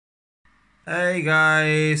Hey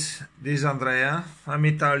guys, this is Andrea. I'm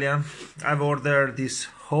Italian. I've ordered this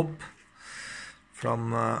Hope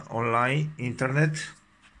from online internet,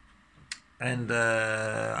 and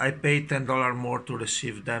I paid $10 more to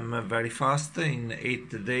receive them very fast in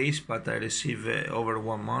 8 days, but I receive over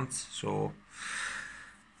 1 month. So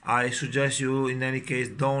I suggest you, in any case,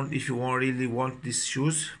 don't. If you really want these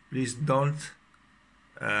shoes, please don't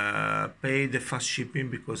pay the fast shipping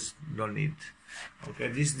because you don't need. Okay,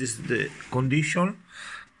 this is the condition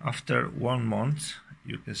after 1 month.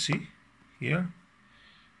 You can see here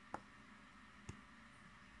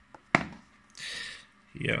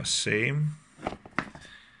same.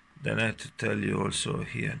 Then I have to tell you also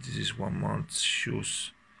here, this is 1 month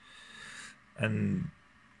shoes, and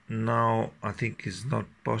now I think it's not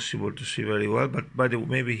possible to see very well, but by the way,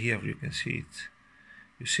 maybe here you can see it.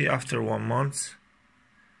 You see, after 1 month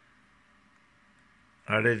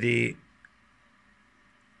already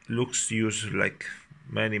looks used like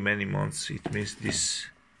many months. It means this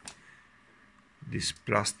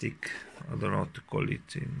plastic, I don't know how to call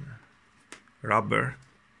it, in rubber,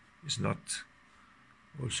 is not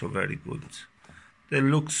also very good.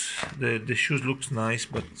 The shoes looks nice,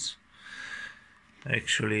 but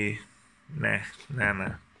actually nah,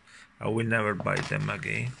 I will never buy them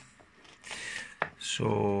again.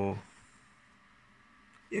 So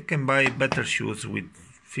you can buy better shoes with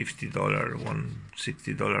 $50,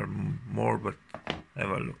 $160 more, but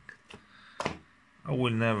have a look. I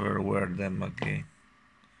will never wear them again.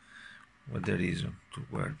 What's the reason to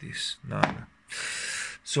wear this? None.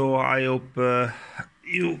 So I hope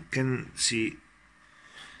you can see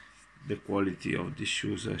the quality of the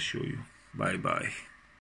shoes I show you. Bye bye.